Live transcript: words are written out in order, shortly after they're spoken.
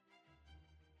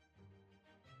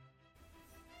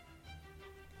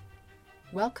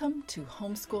Welcome to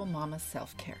Homeschool Mama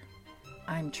Self-Care.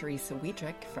 I'm Teresa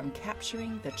Wiedrick from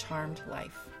Capturing the Charmed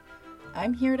Life.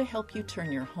 I'm here to help you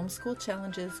turn your homeschool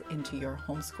challenges into your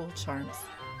homeschool charms.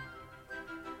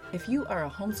 If you are a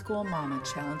homeschool mama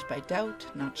challenged by doubt,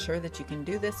 not sure that you can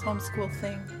do this homeschool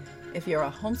thing, if you're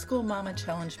a homeschool mama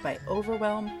challenged by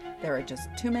overwhelm, there are just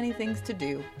too many things to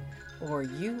do, or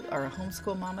you are a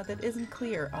homeschool mama that isn't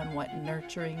clear on what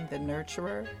nurturing the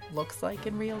nurturer looks like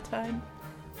in real time,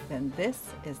 then this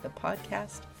is the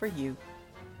podcast for you.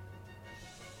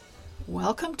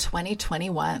 Welcome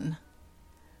 2021.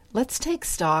 Let's take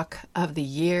stock of the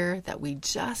year that we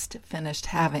just finished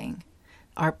having,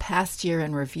 our past year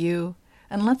in review,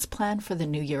 and let's plan for the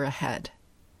new year ahead.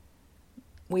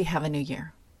 We have a new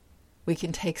year. We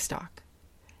can take stock.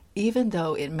 Even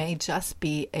though it may just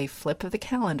be a flip of the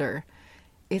calendar,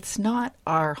 it's not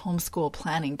our homeschool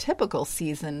planning typical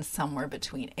season somewhere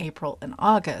between April and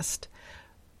August,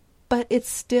 but it's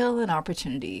still an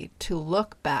opportunity to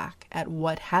look back at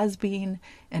what has been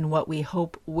and what we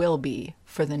hope will be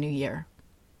for the new year.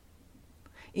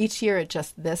 Each year at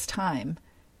just this time,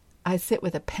 I sit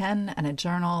with a pen and a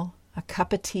journal, a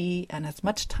cup of tea, and as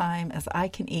much time as I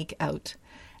can eke out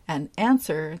and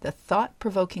answer the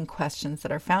thought-provoking questions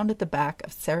that are found at the back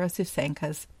of Sarah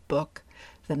Susanka's book,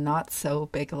 The Not So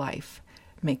Big Life,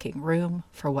 Making Room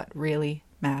for What Really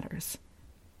Matters.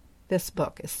 This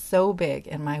book is so big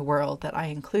in my world that I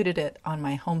included it on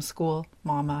my homeschool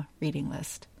mama reading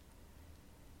list.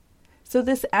 So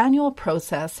this annual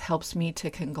process helps me to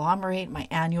conglomerate my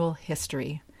annual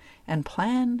history and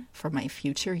plan for my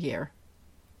future year.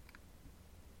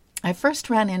 I first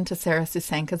ran into Sarah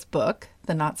Susanka's book,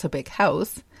 The Not So Big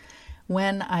House,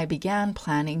 when I began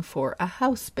planning for a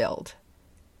house build.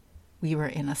 We were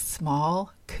in a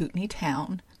small Kootenai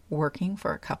town working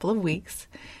for a couple of weeks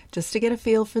just to get a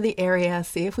feel for the area,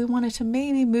 see if we wanted to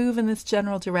maybe move in this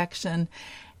general direction,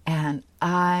 and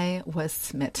I was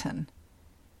smitten.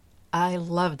 I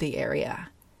loved the area.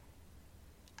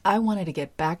 I wanted to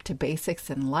get back to basics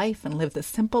in life and live the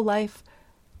simple life.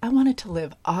 I wanted to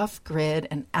live off-grid,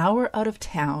 an hour out of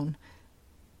town,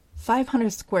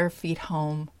 500 square feet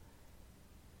home,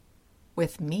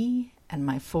 with me and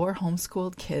my 4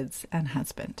 homeschooled kids and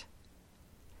husband.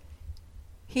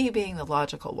 He, being the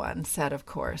logical one, said, of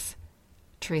course,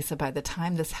 "Teresa, by the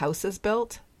time this house is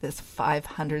built, this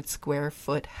 500 square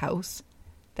foot house,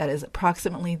 that is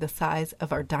approximately the size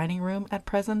of our dining room at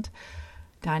present,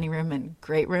 dining room and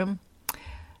great room,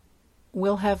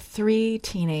 we'll have 3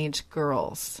 teenage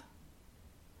girls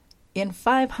in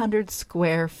 500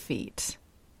 square feet."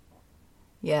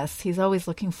 Yes, he's always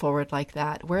looking forward like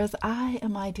that, whereas I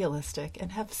am idealistic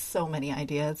and have so many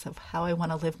ideas of how I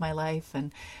want to live my life,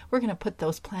 and we're going to put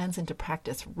those plans into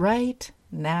practice right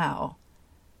now.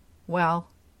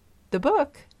 Well, the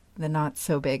book, The Not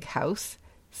So Big House,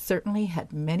 certainly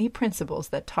had many principles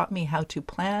that taught me how to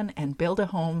plan and build a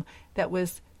home that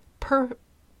was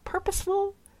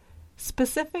purposeful,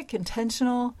 specific,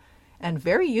 intentional, and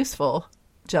very useful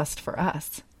just for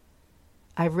us.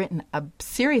 I've written a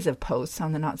series of posts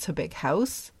on the Not So Big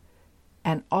House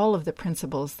and all of the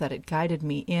principles that it guided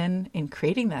me in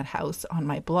creating that house on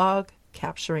my blog,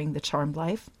 Capturing the Charmed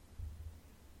Life.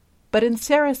 But in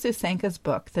Sarah Susanka's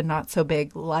book, The Not So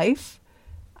Big Life,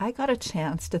 I got a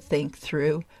chance to think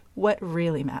through what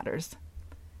really matters.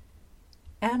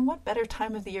 And what better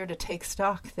time of the year to take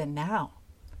stock than now?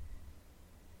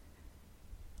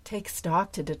 Take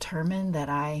stock to determine that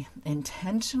I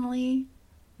intentionally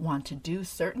want to do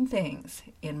certain things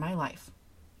in my life.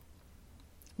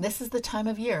 This is the time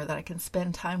of year that I can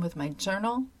spend time with my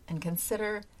journal and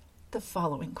consider the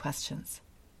following questions.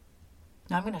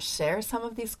 Now I'm going to share some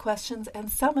of these questions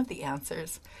and some of the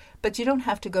answers, but you don't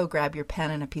have to go grab your pen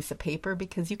and a piece of paper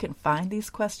because you can find these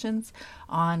questions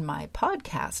on my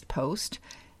podcast post,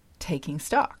 Taking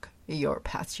Stock, Your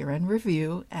Past Year in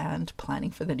Review and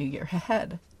Planning for the New Year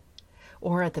Ahead,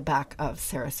 or at the back of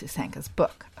Sarah Susanka's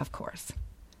book, of course.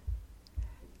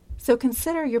 So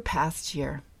consider your past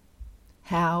year.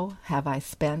 How have I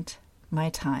spent my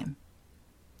time?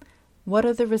 What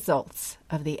are the results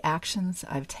of the actions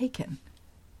I've taken?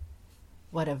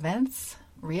 What events,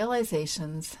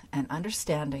 realizations, and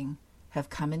understanding have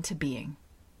come into being?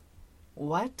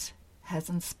 What has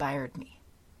inspired me?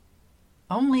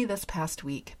 Only this past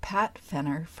week, Pat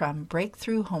Fenner from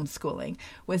Breakthrough Homeschooling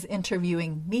was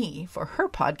interviewing me for her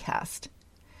podcast.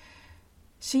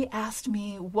 She asked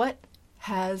me, what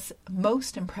has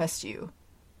most impressed you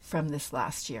from this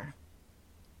last year?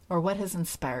 Or what has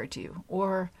inspired you?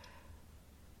 Or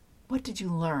what did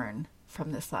you learn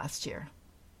from this last year?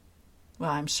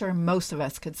 Well, I'm sure most of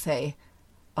us could say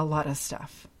a lot of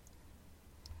stuff.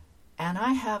 And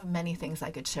I have many things I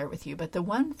could share with you, but the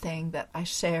one thing that I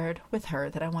shared with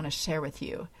her that I want to share with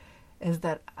you is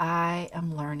that I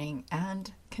am learning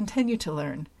and continue to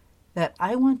learn that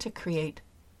I want to create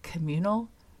communal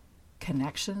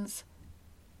connections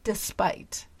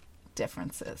despite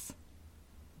differences.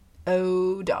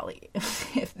 Oh, Dolly,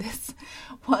 if this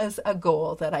was a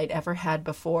goal that I'd ever had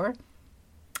before,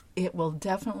 it will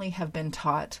definitely have been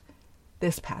taught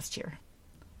this past year.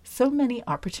 So many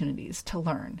opportunities to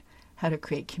learn how to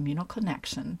create communal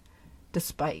connection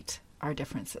despite our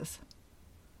differences.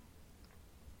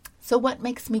 So what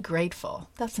makes me grateful?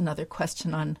 That's another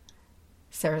question on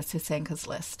Sarah Susanka's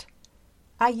list.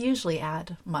 I usually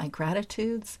add my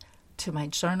gratitudes to my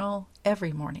journal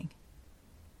every morning.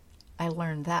 I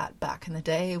learned that back in the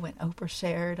day when Oprah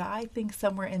shared, I think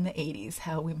somewhere in the 80s,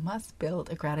 how we must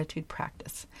build a gratitude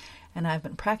practice. And I've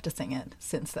been practicing it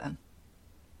since then.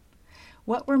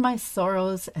 What were my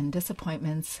sorrows and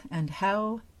disappointments, and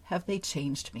how have they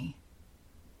changed me?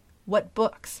 What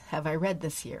books have I read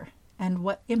this year, and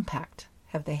what impact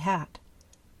have they had?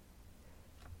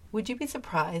 Would you be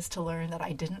surprised to learn that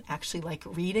I didn't actually like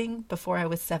reading before I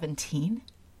was 17?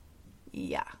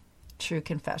 Yeah, true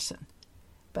confession.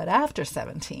 But after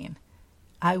 17,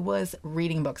 I was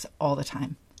reading books all the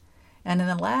time. And in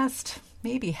the last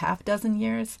maybe half dozen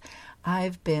years,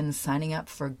 I've been signing up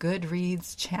for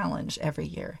Goodreads Challenge every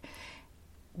year.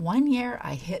 One year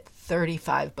I hit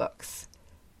 35 books.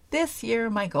 This year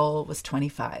my goal was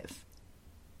 25.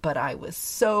 But I was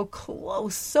so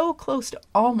close to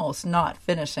almost not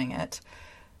finishing it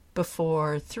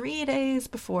before 3 days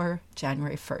before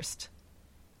January 1st.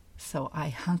 So I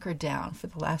hunkered down for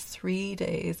the last 3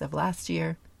 days of last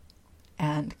year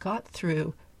and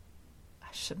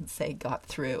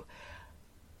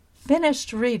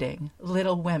finished reading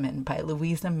Little Women by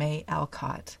Louisa May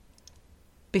Alcott.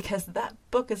 Because that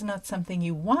book is not something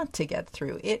you want to get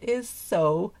through. It is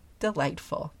so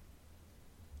delightful.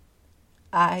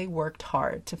 I worked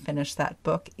hard to finish that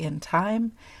book in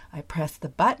time. I pressed the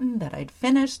button that I'd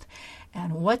finished,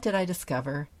 and what did I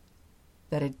discover?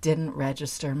 That it didn't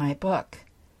register my book.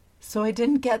 So I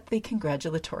didn't get the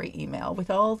congratulatory email with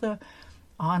all the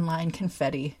online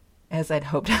confetti as I'd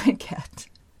hoped I'd get.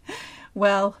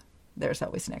 Well, there's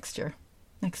always next year.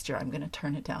 Next year I'm going to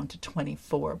turn it down to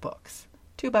 24 books,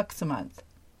 $2 a month.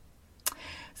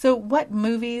 So what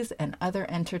movies and other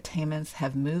entertainments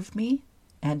have moved me,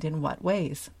 and in what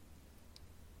ways?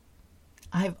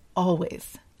 I've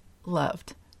always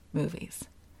loved movies.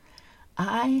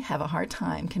 I have a hard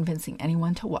time convincing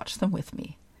anyone to watch them with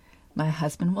me. My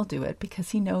husband will do it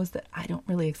because he knows that I don't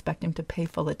really expect him to pay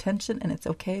full attention, and it's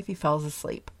okay if he falls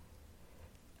asleep.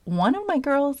 One of my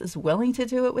girls is willing to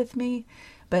do it with me,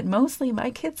 but mostly my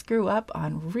kids grew up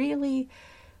on really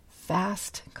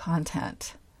fast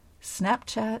content.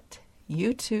 Snapchat,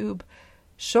 YouTube,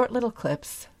 short little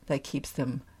clips that keeps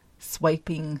them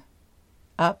swiping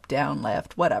up, down,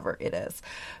 left, whatever it is.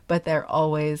 But they're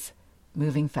always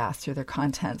moving fast through their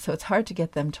content, so it's hard to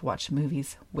get them to watch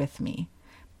movies with me.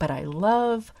 But I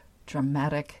love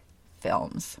dramatic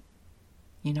films.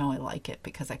 You know I like it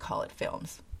because I call it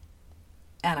films.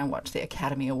 And I watch the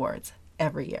Academy Awards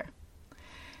every year.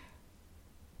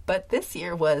 But this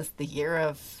year was the year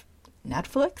of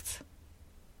Netflix,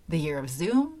 the year of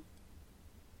Zoom,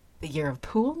 the year of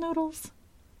pool noodles.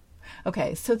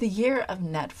 Okay, so the year of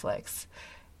Netflix.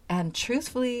 And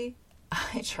truthfully,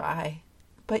 I try,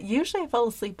 but usually I fall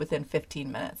asleep within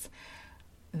 15 minutes.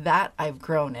 That I've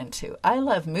grown into. I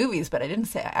love movies, but I didn't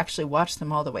say I actually watched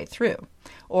them all the way through.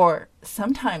 Or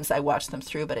sometimes I watch them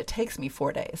through, but it takes me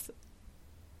 4 days.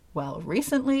 Well,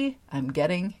 recently I'm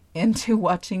getting into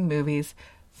watching movies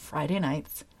Friday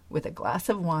nights with a glass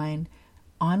of wine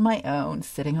on my own,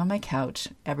 sitting on my couch.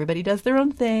 Everybody does their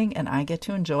own thing, and I get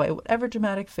to enjoy whatever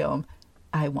dramatic film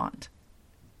I want.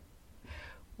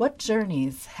 What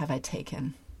journeys have I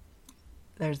taken?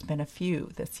 There's been a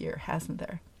few this year, hasn't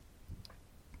there?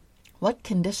 What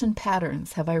conditioned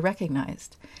patterns have I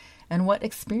recognized, and what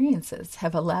experiences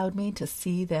have allowed me to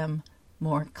see them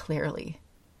more clearly?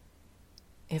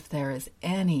 If there is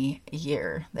any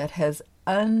year that has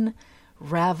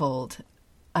unraveled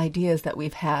ideas that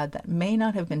we've had that may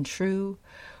not have been true,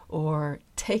 or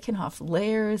taken off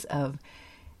layers of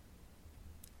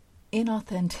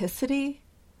inauthenticity,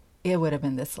 it would have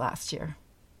been this last year.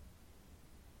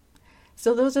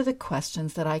 So those are the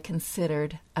questions that I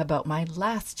considered about my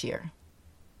last year.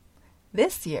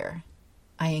 This year,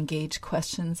 I engage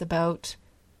questions about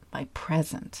my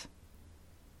present.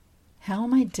 How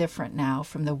am I different now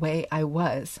from the way I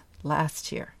was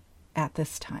last year at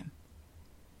this time?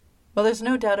 Well, there's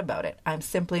no doubt about it. I'm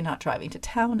simply not driving to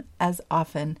town as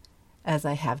often as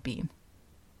I have been.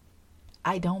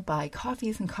 I don't buy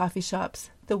coffees in coffee shops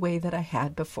the way that I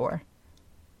had before.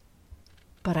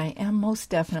 But I am most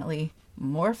definitely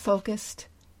more focused,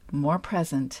 more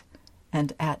present,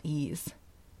 and at ease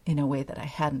in a way that I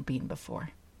hadn't been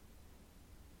before.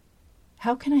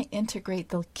 How can I integrate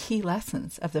the key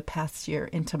lessons of the past year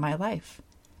into my life?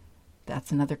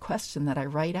 That's another question that I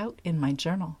write out in my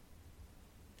journal.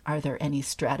 Are there any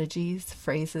strategies,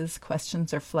 phrases,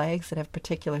 questions, or flags that have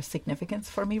particular significance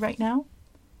for me right now?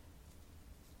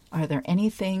 Are there any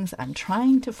things I'm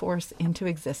trying to force into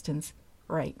existence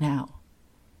right now?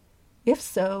 If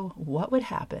so, what would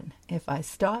happen if I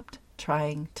stopped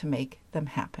trying to make them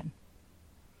happen?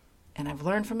 And I've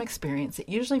learned from experience, it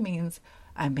usually means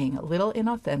I'm being a little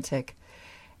inauthentic,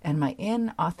 and my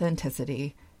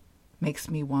inauthenticity makes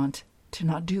me want to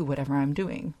not do whatever I'm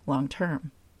doing long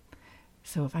term.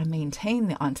 So if I maintain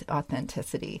the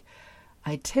authenticity,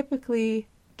 I typically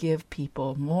give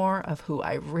people more of who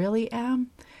I really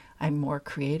am. I'm more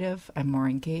creative, I'm more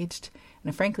engaged,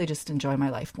 and I frankly just enjoy my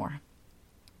life more.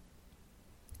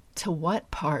 To what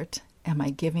part am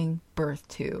I giving birth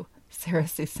to? Sarah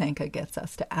Susanka gets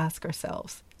us to ask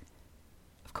ourselves.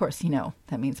 Of course,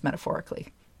 that means metaphorically.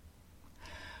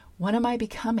 What am I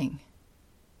becoming?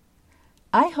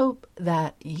 I hope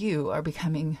that you are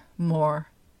becoming more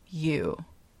you.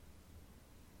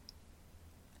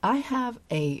 I have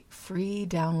a free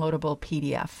downloadable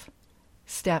PDF,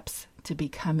 Steps to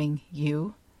Becoming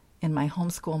You, in my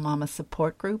Homeschool Mama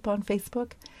support group on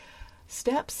Facebook.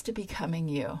 Steps to becoming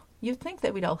you. You'd think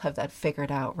that we'd all have that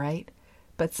figured out, right?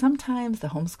 But sometimes the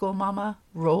homeschool mama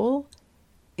role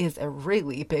is a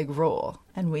really big role,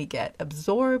 and we get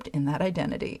absorbed in that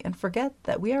identity and forget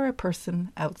that we are a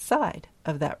person outside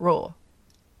of that role.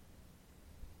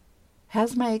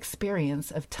 Has my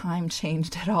experience of time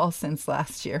changed at all since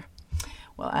last year?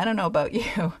 Well, I don't know about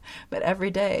you, but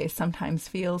every day sometimes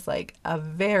feels like a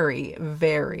very,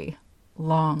 very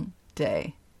long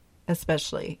day,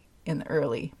 especially in the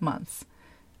early months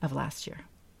of last year.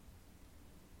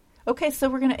 Okay, so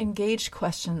we're going to engage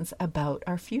questions about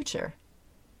our future.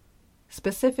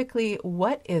 Specifically,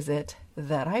 what is it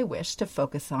that I wish to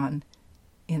focus on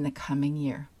in the coming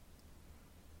year?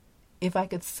 If I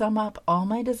could sum up all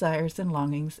my desires and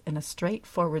longings in a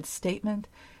straightforward statement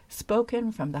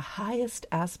spoken from the highest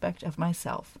aspect of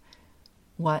myself,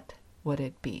 what would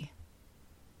it be?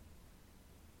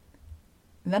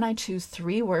 Then I choose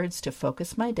 3 words to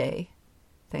focus my day,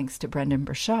 thanks to Brendon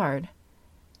Burchard,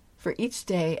 for each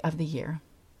day of the year.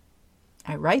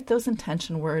 I write those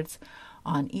intention words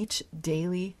on each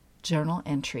daily journal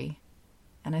entry,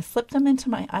 and I slip them into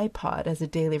my iPod as a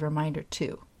daily reminder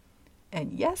too.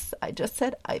 And yes, I just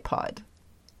said iPod.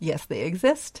 Yes, they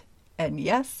exist, and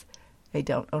yes, I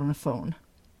don't own a phone.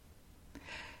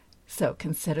 So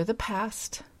consider the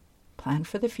past, plan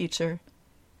for the future,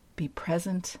 be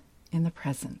present in the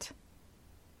present.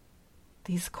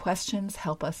 These questions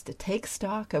help us to take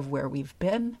stock of where we've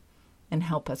been and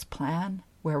help us plan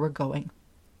where we're going.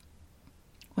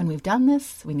 When we've done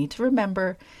this, we need to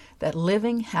remember that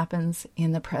living happens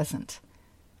in the present.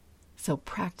 So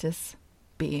practice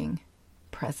being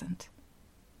present.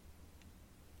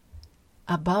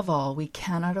 Above all, we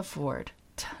cannot afford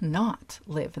to not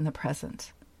live in the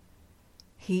present.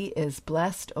 He is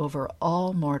blessed over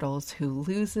all mortals who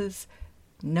loses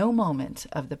no moment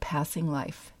of the passing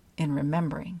life in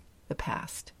remembering the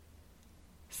past,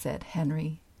 said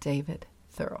Henry David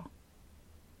Thoreau.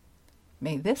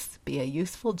 May this be a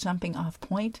useful jumping off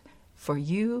point for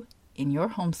you in your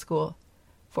homeschool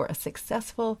for a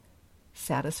successful,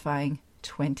 satisfying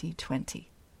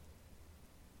 2020.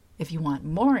 If you want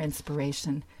more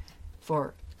inspiration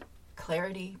for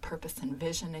clarity, purpose, and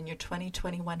vision in your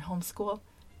 2021 homeschool,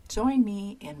 join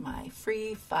me in my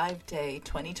free 5-day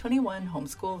 2021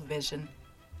 Homeschool Vision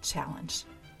Challenge.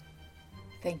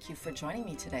 Thank you for joining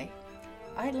me today.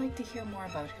 I'd like to hear more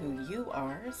about who you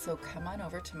are, so come on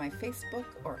over to my Facebook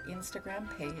or Instagram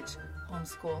page,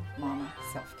 Homeschool Mama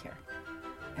Self-Care.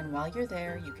 And while you're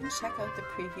there, you can check out the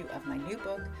preview of my new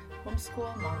book,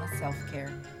 Homeschool Mama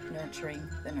Self-Care, Nurturing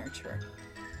the Nurturer.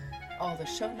 All the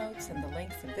show notes and the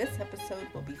links of this episode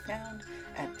will be found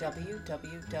at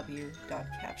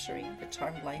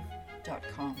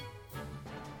www.capturingthecharmedlife.com.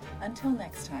 Until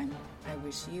next time, I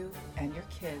wish you and your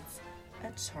kids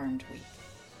a charmed week.